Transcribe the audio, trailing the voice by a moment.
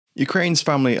Ukraine's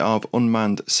family of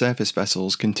unmanned surface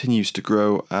vessels continues to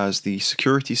grow as the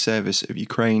Security Service of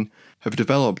Ukraine have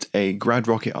developed a Grad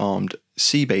rocket-armed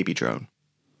Sea Baby drone.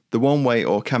 The one-way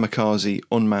or kamikaze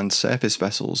unmanned surface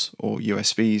vessels, or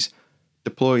USVs,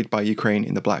 deployed by Ukraine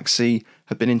in the Black Sea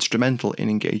have been instrumental in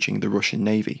engaging the Russian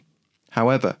Navy.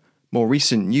 However, more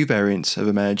recent new variants have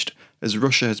emerged as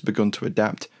Russia has begun to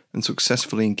adapt and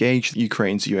successfully engage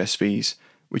Ukraine's USVs,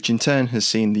 which in turn has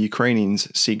seen the Ukrainians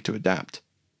seek to adapt.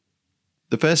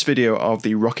 The first video of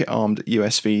the rocket-armed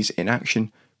USVs in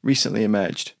action recently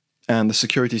emerged, and the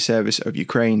Security Service of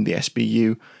Ukraine, the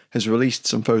SBU, has released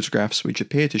some photographs which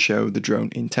appear to show the drone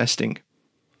in testing.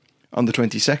 On the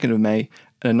 22nd of May,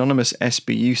 an anonymous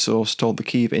SBU source told the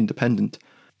Kyiv Independent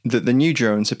that the new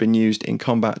drones have been used in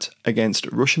combat against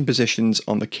Russian positions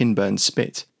on the Kinburn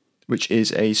Spit, which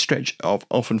is a stretch of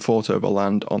often fought over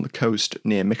land on the coast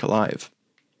near Mykolaiv.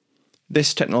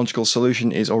 This technological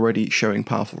solution is already showing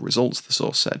powerful results, the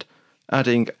source said,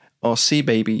 adding, "Our Sea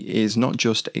Baby is not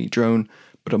just a drone,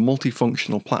 but a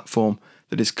multifunctional platform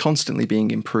that is constantly being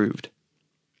improved."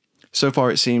 So far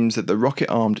it seems that the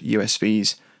rocket-armed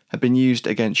USVs have been used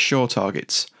against shore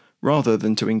targets, rather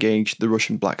than to engage the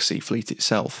Russian Black Sea Fleet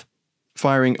itself.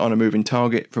 Firing on a moving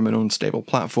target from an unstable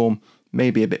platform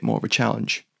may be a bit more of a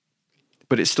challenge.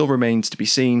 But it still remains to be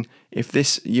seen if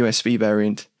this USV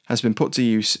variant has been put to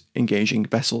use engaging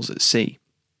vessels at sea.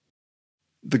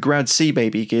 The Grad Sea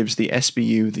Baby gives the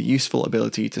SBU the useful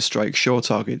ability to strike shore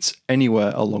targets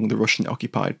anywhere along the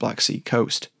Russian-occupied Black Sea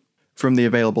coast. From the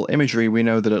available imagery, we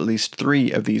know that at least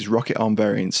 3 of these rocket-armed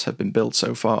variants have been built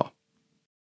so far.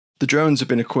 The drones have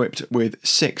been equipped with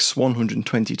 6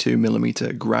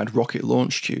 122mm Grad rocket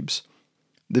launch tubes.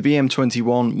 The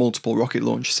VM-21 multiple rocket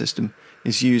launch system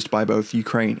is used by both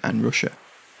Ukraine and Russia.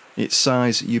 Its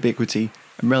size, ubiquity,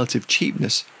 and relative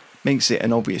cheapness makes it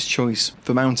an obvious choice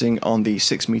for mounting on the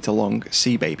 6-meter-long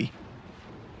Sea Baby.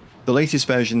 The latest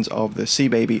versions of the Sea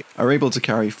Baby are able to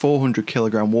carry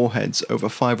 400kg warheads over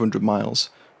 500 miles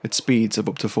at speeds of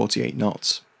up to 48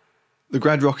 knots. The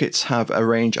Grad rockets have a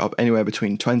range of anywhere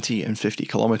between 20 and 50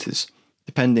 kilometers,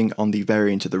 depending on the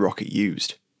variant of the rocket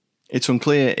used. It's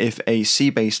unclear if a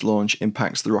sea-based launch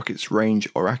impacts the rocket's range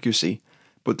or accuracy,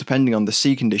 but depending on the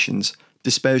sea conditions,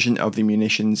 dispersion of the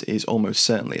munitions is almost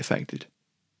certainly affected.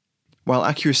 While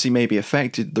accuracy may be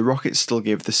affected, the rockets still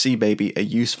give the Sea Baby a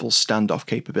useful standoff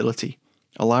capability,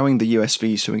 allowing the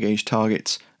USVs to engage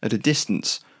targets at a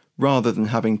distance rather than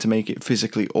having to make it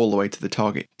physically all the way to the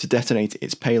target to detonate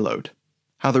its payload.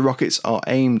 How the rockets are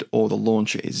aimed or the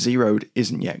launcher is zeroed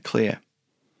isn't yet clear.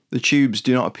 The tubes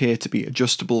do not appear to be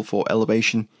adjustable for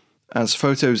elevation, as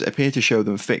photos appear to show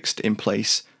them fixed in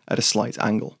place at a slight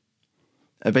angle.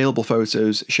 Available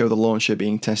photos show the launcher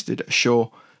being tested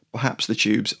ashore. Perhaps the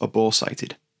tubes are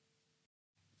bore-sighted.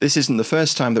 This isn't the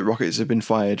first time that rockets have been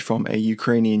fired from a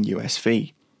Ukrainian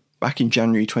USV. Back in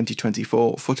January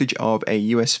 2024, footage of a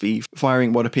USV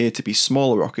firing what appeared to be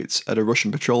smaller rockets at a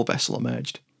Russian patrol vessel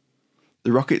emerged.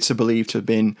 The rockets are believed to have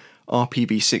been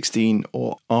RPV-16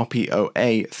 or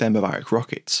RPOA thermobaric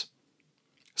rockets.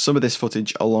 Some of this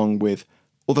footage, along with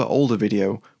other older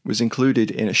video, was included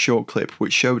in a short clip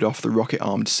which showed off the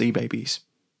rocket-armed Sea Babies.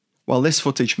 While this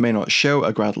footage may not show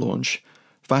a Grad launch,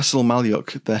 Vasyl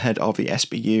Malyuk, the head of the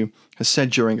SBU, has said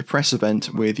during a press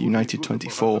event with United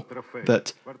 24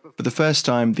 that, for the first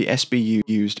time, the SBU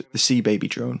used the Sea Baby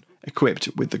drone, equipped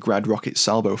with the Grad rocket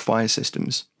salvo fire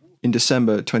systems, in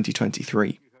December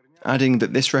 2023, adding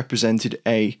that this represented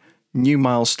a new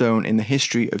milestone in the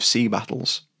history of sea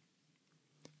battles.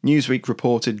 Newsweek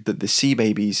reported that the Sea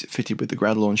Babies fitted with the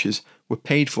Grad launchers were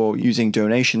paid for using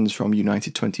donations from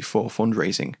United 24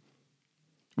 fundraising,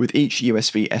 with each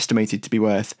USV estimated to be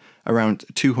worth around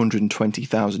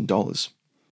 $220,000.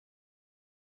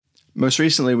 Most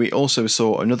recently, we also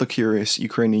saw another curious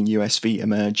Ukrainian USV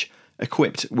emerge,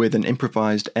 equipped with an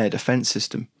improvised air defense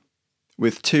system,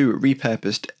 with 2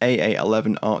 repurposed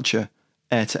AA-11 Archer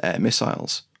air-to-air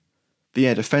missiles. The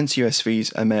air defense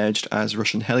USVs emerged as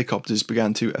Russian helicopters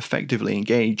began to effectively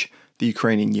engage the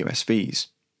Ukrainian USVs.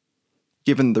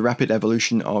 Given the rapid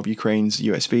evolution of Ukraine's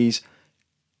USVs,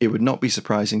 it would not be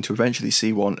surprising to eventually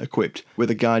see one equipped with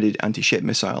a guided anti-ship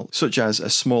missile, such as a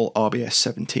small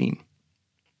RBS-17.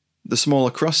 The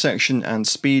smaller cross-section and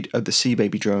speed of the Sea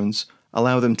Baby drones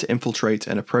allow them to infiltrate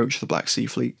and approach the Black Sea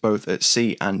Fleet both at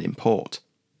sea and in port.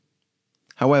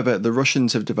 However, the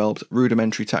Russians have developed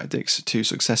rudimentary tactics to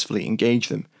successfully engage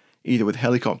them, either with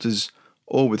helicopters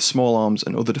or with small arms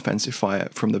and other defensive fire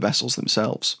from the vessels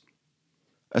themselves.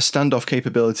 A standoff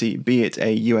capability, be it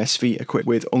a USV equipped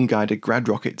with unguided Grad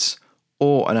rockets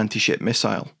or an anti-ship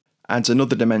missile, adds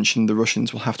another dimension the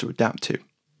Russians will have to adapt to.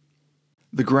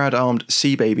 The Grad armed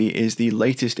Sea Baby is the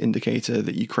latest indicator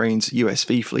that Ukraine's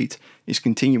USV fleet is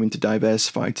continuing to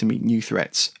diversify to meet new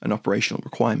threats and operational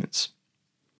requirements.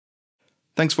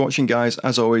 Thanks for watching, guys.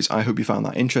 As always, I hope you found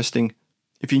that interesting.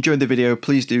 If you enjoyed the video,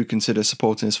 please do consider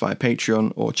supporting us via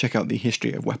Patreon or check out the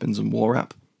History of Weapons and War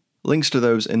app. Links to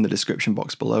those in the description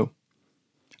box below.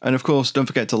 And of course, don't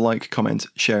forget to like, comment,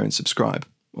 share and subscribe.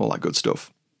 All that good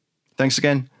stuff. Thanks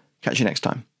again. Catch you next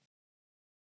time.